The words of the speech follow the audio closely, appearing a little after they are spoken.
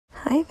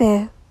Hi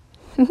there.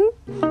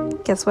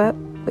 Guess what?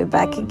 We're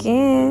back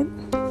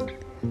again.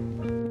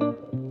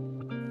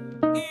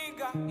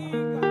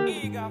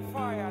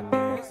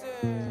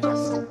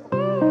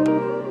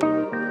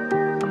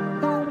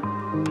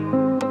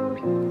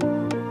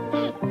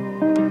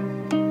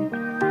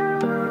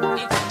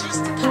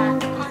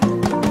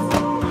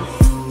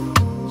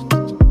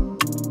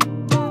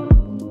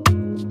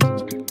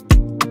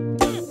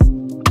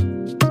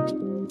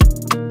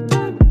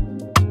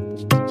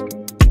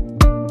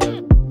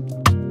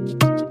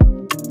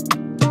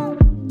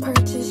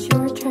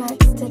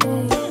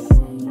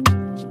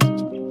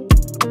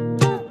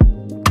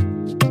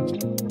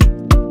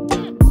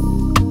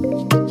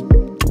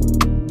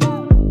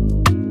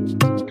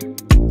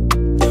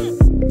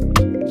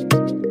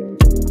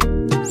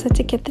 So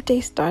to get the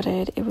day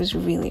started, it was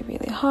really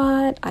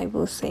hot, I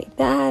will say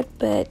that,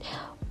 but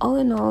all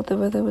in all, the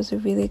weather was a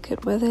really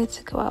good weather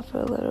to go out for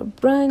a little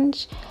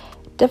brunch.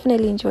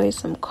 Definitely enjoyed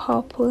some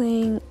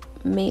carpooling,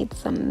 made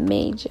some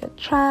major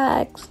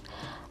tracks.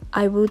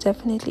 I will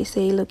definitely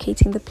say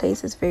locating the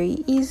place is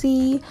very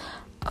easy.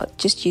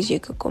 Just use your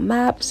Google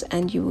Maps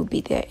and you will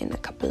be there in a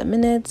couple of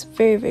minutes.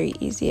 Very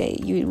easy.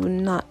 You will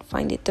not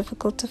find it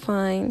difficult to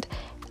find.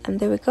 And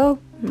there we go,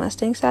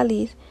 Mustang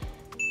Sally's.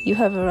 You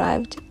have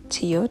arrived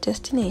to your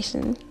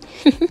destination.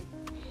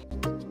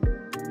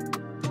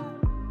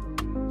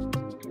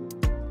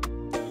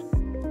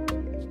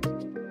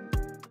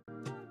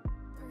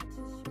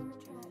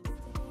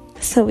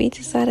 So we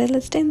decided,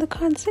 let's stay in the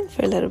car and sing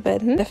for a little bit.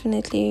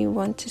 Definitely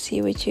want to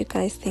see what you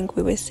guys think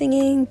we were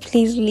singing.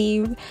 Please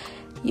leave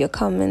your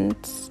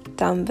comments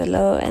down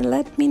below and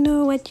let me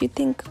know what you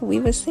think we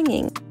were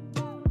singing.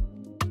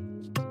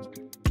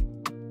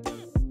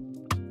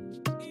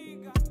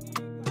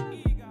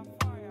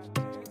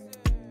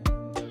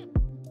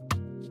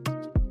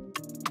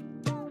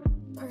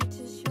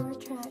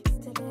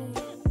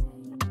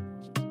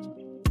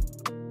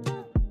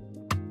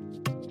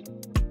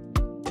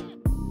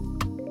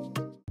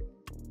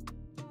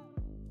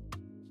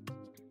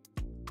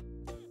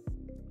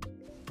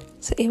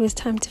 So it was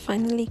time to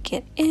finally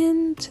get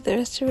into the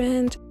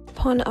restaurant.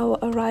 Upon our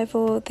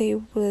arrival, there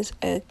was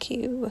a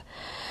queue.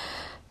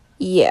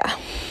 Yeah.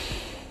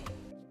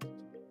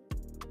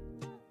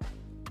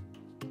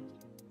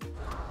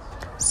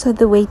 So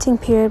the waiting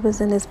period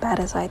wasn't as bad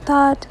as I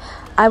thought.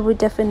 I would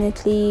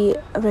definitely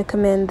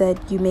recommend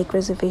that you make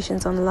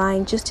reservations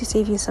online just to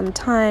save you some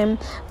time.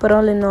 But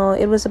all in all,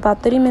 it was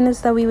about 30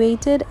 minutes that we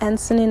waited, and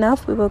soon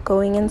enough we were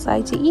going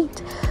inside to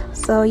eat.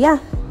 So yeah.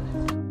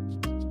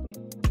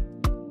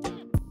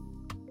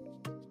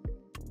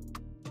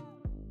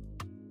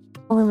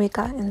 When we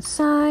got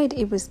inside,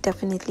 it was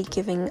definitely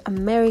giving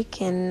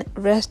American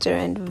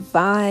restaurant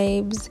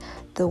vibes.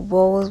 The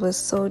walls were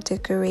so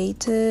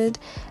decorated,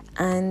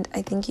 and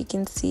I think you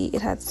can see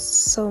it had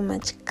so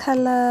much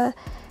color.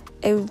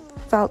 It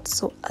felt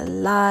so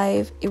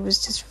alive. It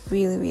was just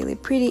really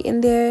pretty in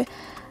there.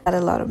 Had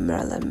a lot of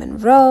Marilyn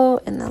Monroe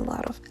and a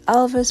lot of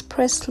Elvis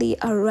Presley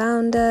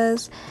around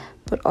us.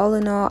 But all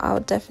in all, I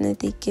would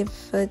definitely give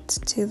it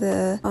to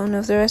the owner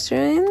of the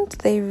restaurant.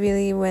 They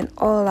really went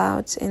all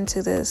out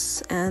into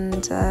this,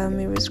 and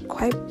it was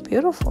quite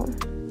beautiful.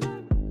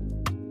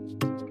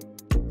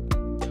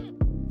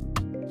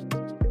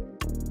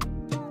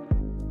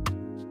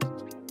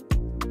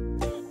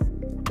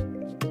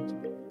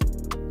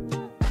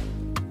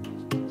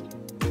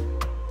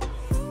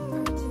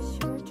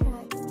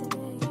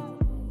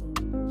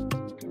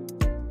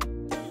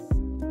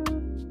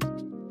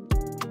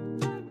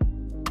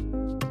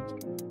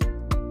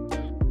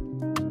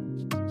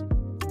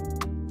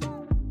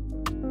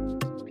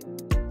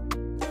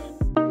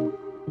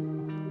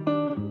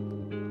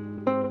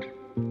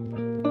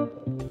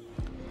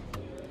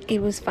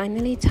 It was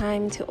finally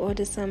time to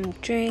order some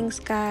drinks,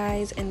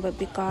 guys, and what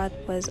we got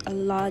was a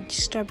large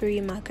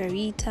strawberry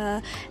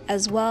margarita,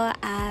 as well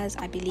as,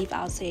 I believe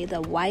I'll say,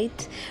 the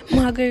white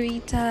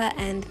margarita.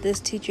 And these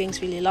two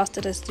drinks really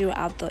lasted us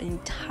throughout the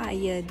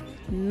entire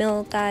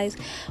meal, guys.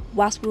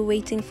 Whilst we were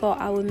waiting for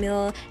our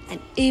meal, and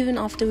even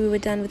after we were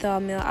done with our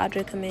meal, I'd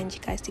recommend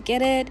you guys to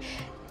get it.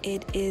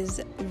 It is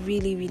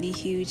really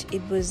huge.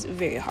 It was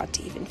very hard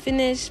to even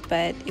finish,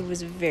 but it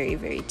was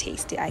very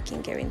tasty. I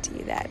can guarantee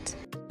you that.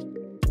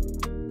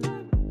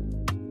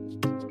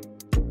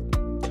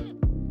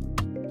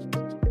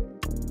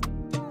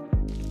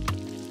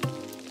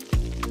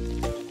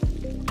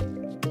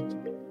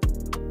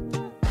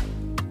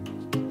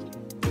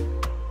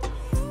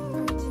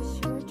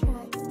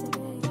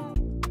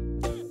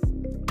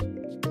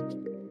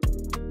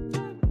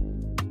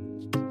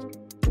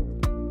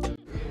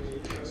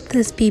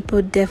 These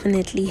people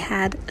definitely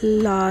had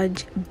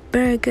large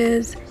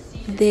burgers.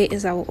 There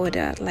is our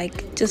order.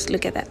 Like, just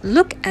look at that.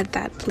 Look at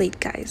that plate,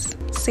 guys.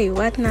 Say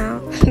what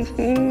now?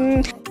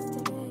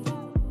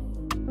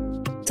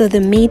 So the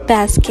meat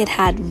basket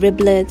had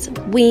riblets,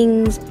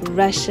 wings,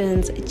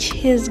 Russians,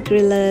 cheese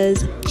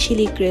grillers,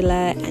 chili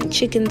griller, and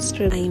chicken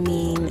strip. I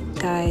mean,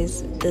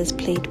 guys, this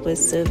plate was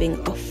serving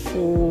a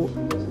full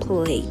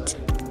plate.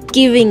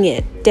 Giving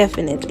it,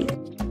 definitely.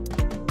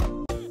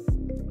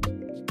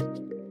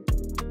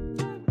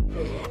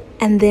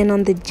 And then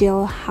on the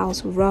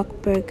Jailhouse Rock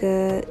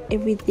Burger,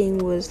 everything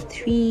was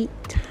 3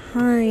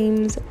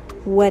 times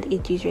what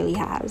it usually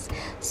has.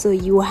 So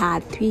you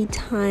had 3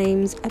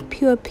 times a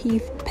pure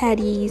beef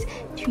patties,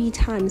 3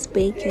 times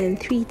bacon,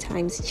 3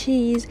 times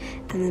cheese,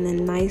 and then a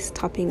nice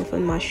topping of a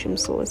mushroom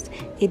sauce.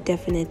 It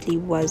definitely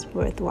was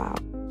worthwhile.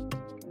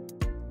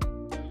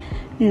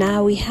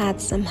 Now we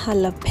had some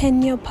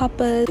jalapeno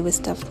poppers. It was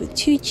stuffed with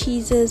 2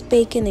 cheeses,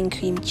 bacon and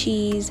cream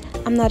cheese.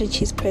 I'm not a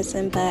cheese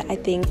person, but I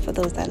think for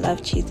those that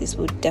love cheese, this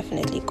would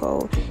definitely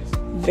go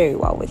very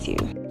well with you.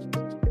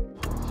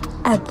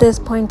 At this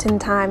point in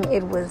time,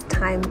 it was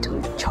time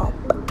to chop,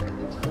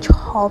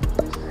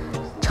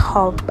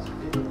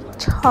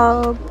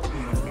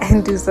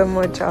 and do some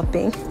more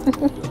chopping.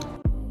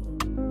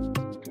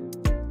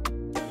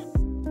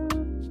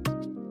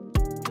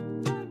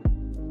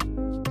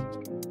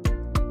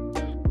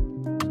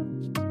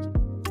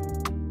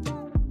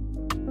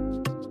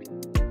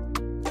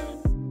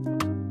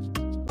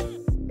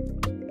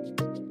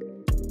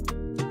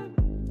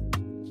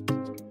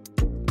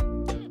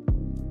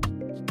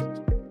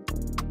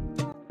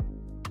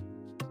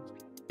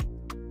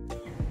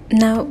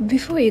 Now,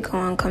 before you go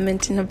on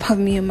commenting about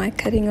me and my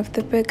cutting of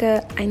the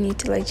burger, I need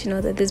to let you know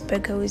that this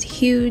burger was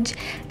huge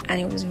and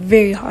it was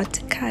very hard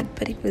to cut,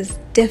 but it was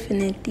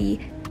definitely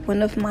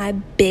one of my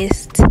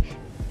best,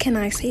 can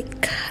I say,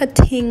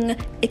 cutting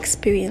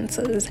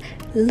experiences.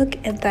 Look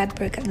at that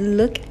burger.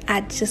 Look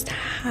at just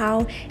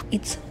how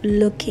it's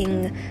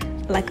looking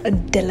like a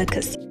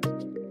delicacy.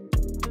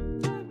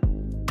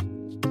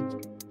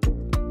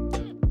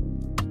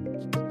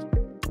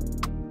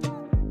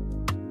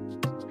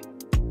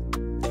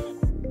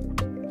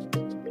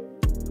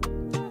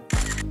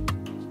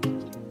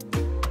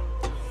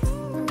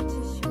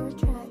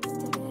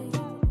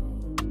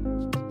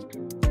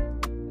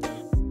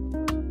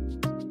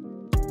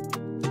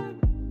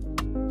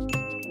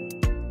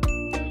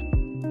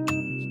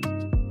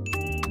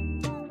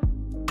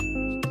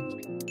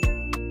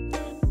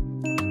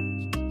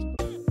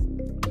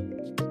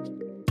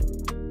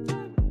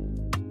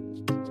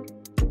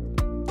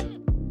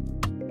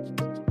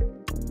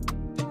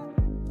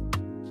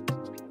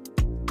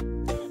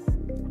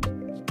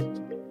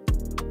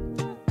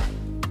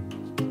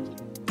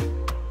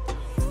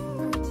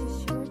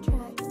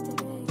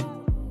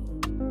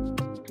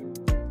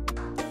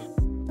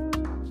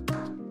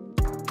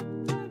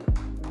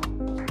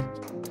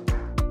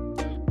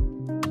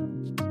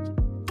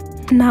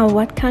 Now,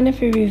 what kind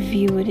of a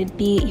review would it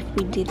be if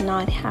we did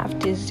not have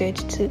dessert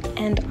to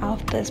end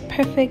off this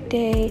perfect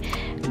day?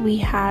 We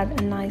had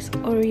a nice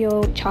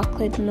Oreo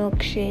chocolate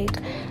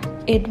milkshake.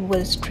 It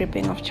was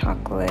dripping of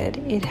chocolate.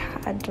 It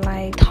had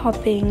like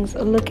toppings.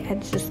 Look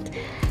at just,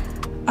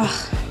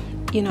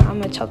 you know,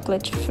 I'm a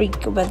chocolate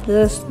freak, but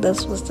this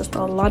was just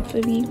a lot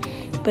for me.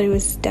 But it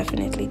was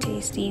definitely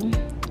tasty,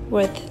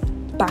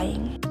 worth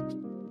buying.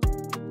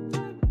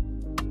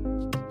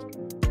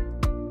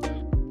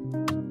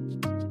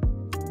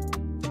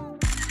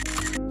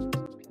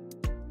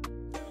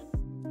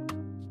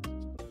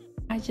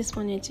 I just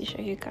wanted to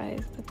show you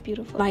guys the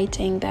beautiful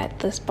lighting that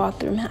this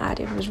bathroom had.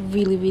 It was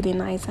really, really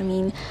nice. I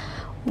mean,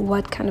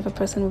 what kind of a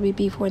person would we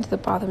be if we went to the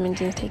bathroom and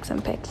just take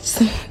some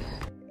pics?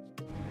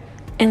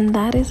 And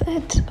that is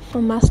it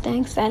for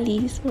Mustang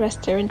Sally's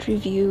restaurant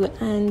review,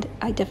 and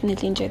I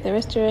definitely enjoyed the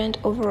restaurant.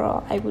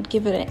 Overall, I would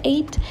give it an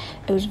 8.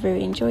 It was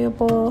very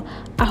enjoyable.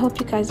 I hope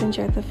you guys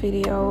enjoyed the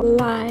video.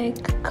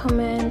 Like,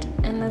 comment,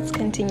 and let's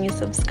continue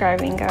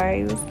subscribing,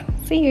 guys.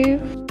 See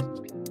you.